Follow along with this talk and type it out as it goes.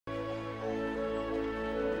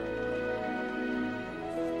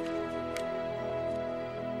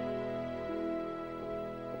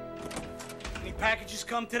packages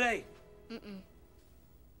come today? Mm-mm.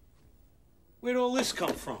 Where'd all this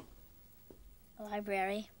come from? The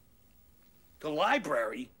library. The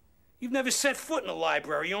library? You've never set foot in a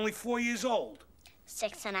library. You're only 4 years old.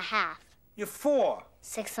 6.5. You're 4.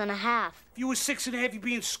 6.5. If you were 6.5, you'd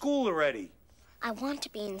be in school already. I want to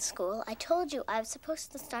be in school. I told you I was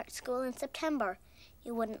supposed to start school in September.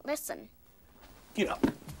 You wouldn't listen. Get up.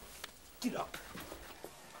 Get up.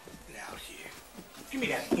 Get out here. Give me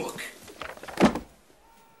that book.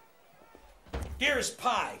 Dearest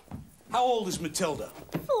Pie, how old is Matilda?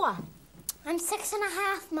 4. I'm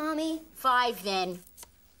 6.5, Mommy. 5 then.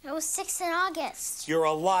 I was 6 in August. You're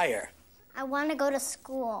a liar. I want to go to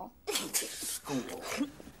school. School?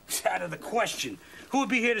 It's out of the question. Who would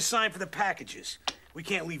be here to sign for the packages? We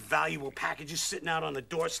can't leave valuable packages sitting out on the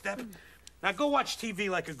doorstep. Now go watch TV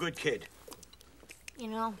like a good kid. You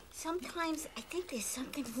know, sometimes I think there's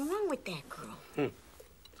something wrong with that girl.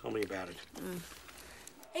 Tell me about it.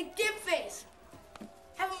 Hey, Dip Face,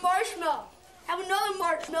 have a marshmallow. Have another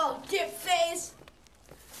marshmallow, Dip Face.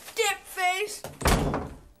 Dip Face.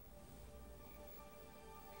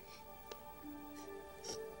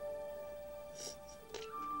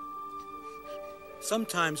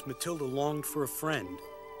 Sometimes Matilda longed for a friend,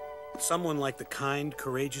 someone like the kind,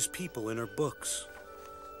 courageous people in her books.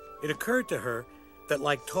 It occurred to her that,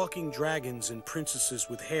 like talking dragons and princesses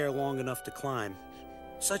with hair long enough to climb,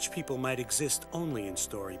 such people might exist only in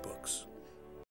storybooks.